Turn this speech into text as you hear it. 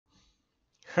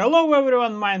Hello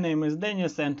everyone, my name is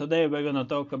Denis and today we're gonna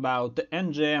talk about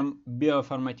NGM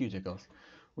Biopharmaceuticals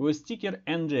with ticker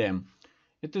NGM.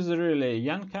 It is a really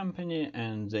young company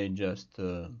and they just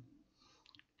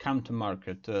come to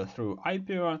market through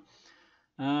IPO.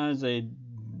 They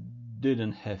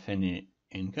didn't have any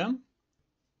income.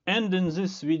 And in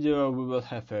this video we will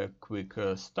have a quick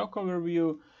stock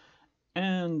overview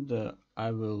and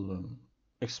I will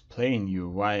explain you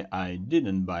why I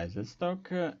didn't buy the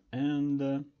stock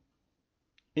and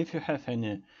if you have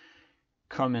any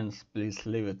comments, please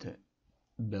leave it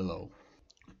below.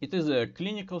 It is a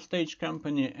clinical stage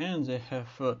company and they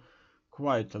have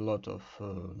quite a lot of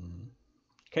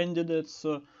candidates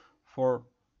for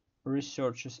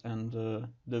researches and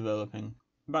developing.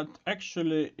 But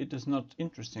actually it is not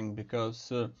interesting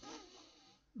because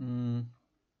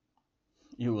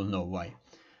you will know why.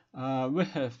 We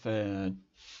have a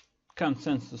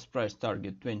consensus price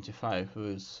target 25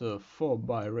 with 4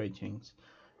 buy ratings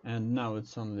and now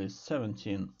it's only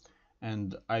 17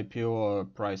 and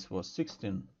IPO price was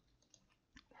 16.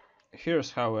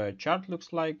 Here's how a chart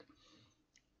looks like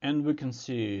and we can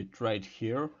see it right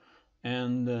here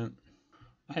and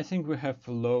I think we have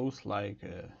lows like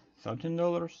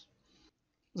 $13.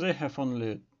 They have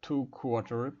only 2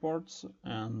 quarter reports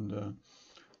and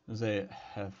they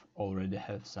already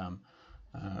have some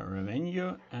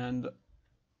revenue and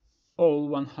all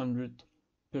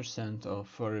 100%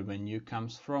 of revenue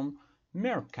comes from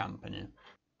Merck company.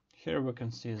 Here we can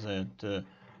see that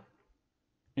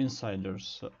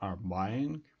insiders are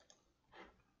buying,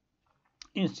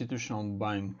 institutional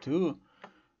buying too,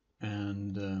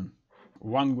 and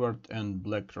Vanguard and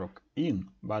BlackRock in,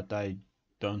 but I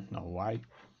don't know why.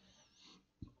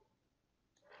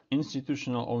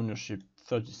 Institutional ownership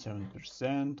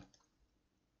 37%,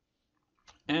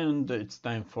 and it's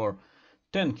time for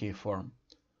 10K form.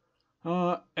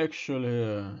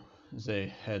 Actually,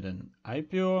 they had an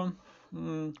IPO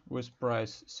with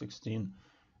price 16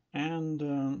 and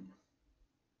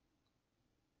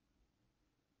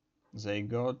they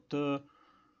got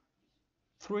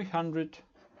 $300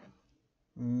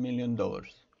 million.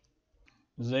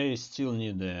 They still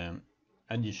need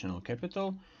additional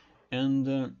capital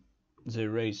and they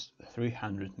raised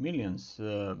 300 millions,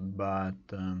 but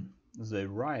they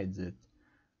write that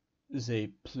they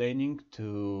planning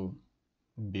to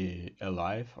be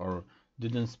alive or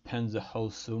didn't spend the whole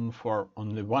sum for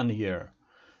only 1 year.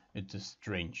 It is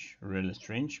strange, really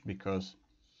strange, because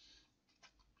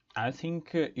I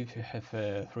think if you have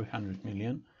 300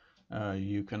 million,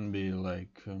 you can be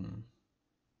like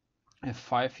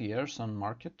 5 years on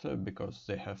market because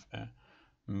they have a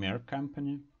Merck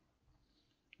company.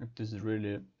 It is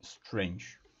really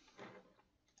strange.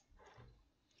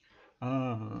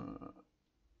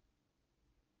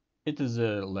 It is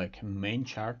a like main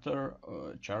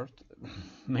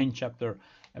main chapter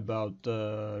about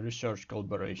research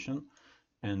collaboration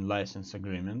and license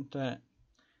agreement.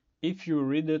 If you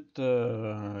read it,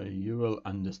 you will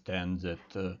understand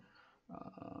that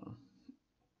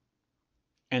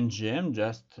NGM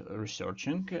just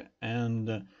researching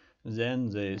and then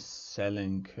they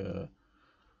selling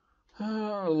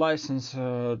license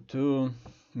to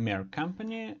Merck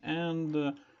company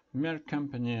and Merck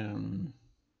company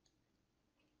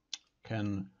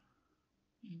can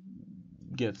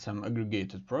get some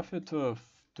aggregated profit of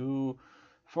to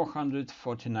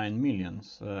 449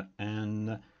 millions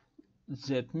and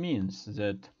that means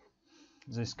that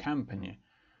this company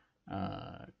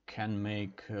can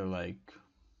make like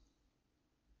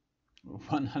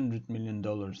 $100 million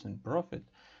in profit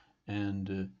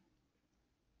and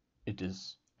it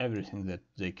is everything that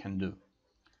they can do.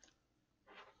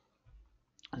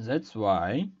 That's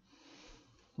why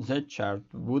that chart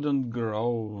wouldn't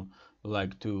grow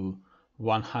like to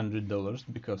 $100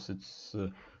 because it's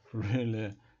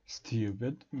really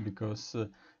stupid, because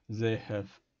they have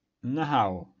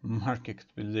now market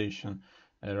capitalization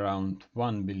around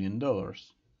 $1 billion.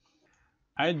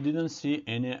 I didn't see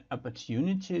any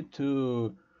opportunity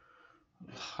to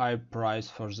high price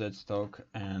for that stock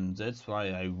and that's why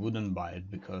I wouldn't buy it,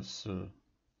 because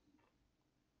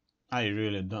I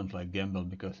really don't like gamble,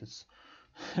 because it's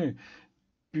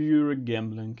pure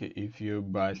gambling if you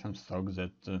buy some stocks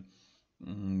that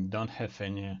don't have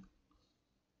any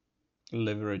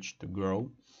leverage to grow,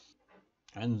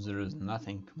 and there is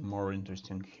nothing more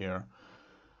interesting here.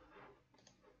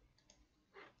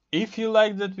 If you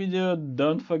like that video,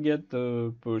 don't forget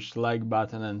to push like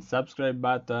button and subscribe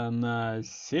button.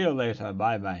 See you later,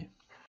 bye bye.